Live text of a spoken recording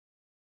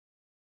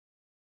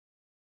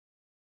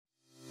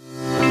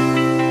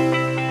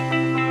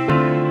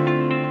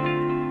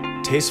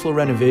Tasteful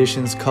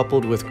renovations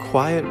coupled with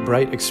quiet,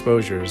 bright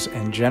exposures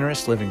and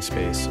generous living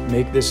space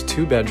make this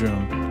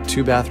 2-bedroom,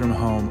 2-bathroom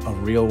home a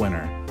real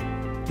winner.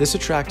 This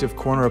attractive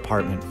corner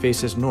apartment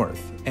faces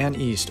north and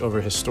east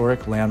over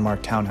historic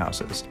landmark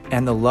townhouses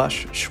and the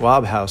lush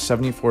Schwab House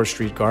 74th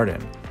Street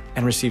garden,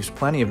 and receives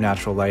plenty of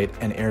natural light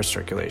and air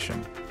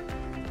circulation.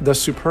 The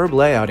superb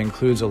layout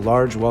includes a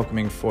large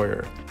welcoming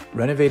foyer,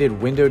 renovated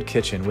windowed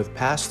kitchen with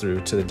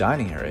pass-through to the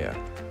dining area,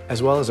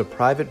 as well as a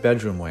private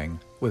bedroom wing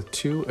with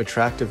 2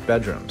 attractive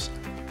bedrooms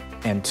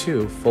and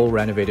 2 full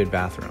renovated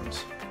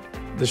bathrooms.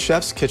 The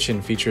chef's kitchen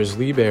features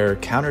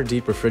Liebherr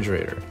counter-deep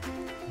refrigerator,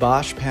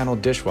 Bosch panel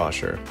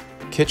dishwasher,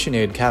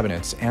 KitchenAid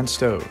cabinets and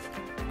stove,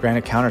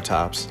 granite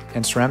countertops,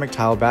 and ceramic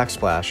tile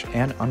backsplash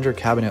and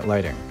under-cabinet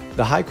lighting.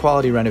 The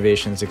high-quality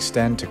renovations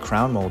extend to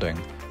crown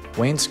molding,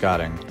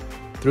 wainscoting,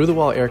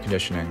 through-the-wall air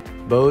conditioning,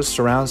 Bose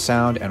surround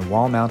sound and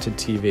wall-mounted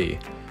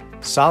TV,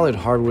 solid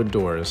hardwood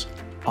doors,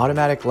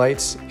 automatic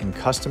lights in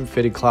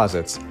custom-fitted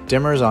closets,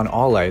 dimmers on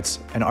all lights,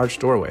 and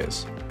arched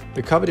doorways.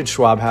 The coveted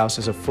Schwab House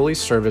is a fully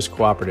serviced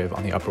cooperative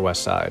on the Upper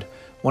West Side,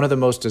 one of the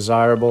most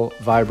desirable,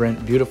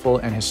 vibrant, beautiful,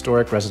 and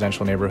historic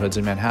residential neighborhoods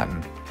in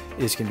Manhattan.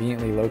 It is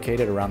conveniently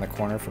located around the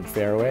corner from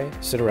Fairway,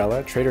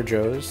 Citarella, Trader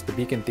Joe's, the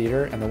Beacon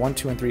Theater, and the 1,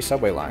 2, and 3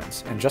 subway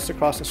lines, and just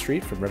across the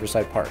street from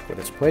Riverside Park with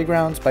its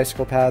playgrounds,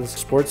 bicycle paths,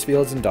 sports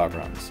fields, and dog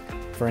runs.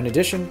 For in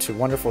addition to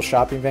wonderful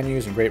shopping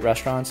venues and great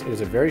restaurants, it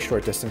is a very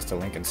short distance to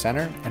Lincoln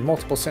Center and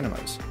multiple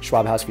cinemas.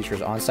 Schwab House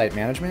features on-site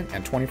management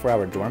and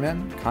 24-hour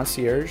doorman,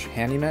 concierge,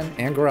 handyman,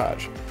 and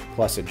garage,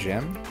 plus a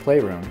gym,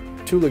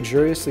 playroom, 2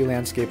 luxuriously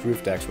landscaped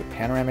roof decks with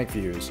panoramic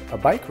views, a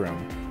bike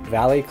room,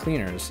 valet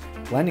cleaners,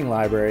 lending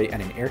library,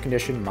 and an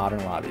air-conditioned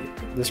modern lobby.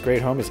 This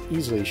great home is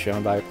easily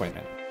shown by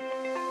appointment.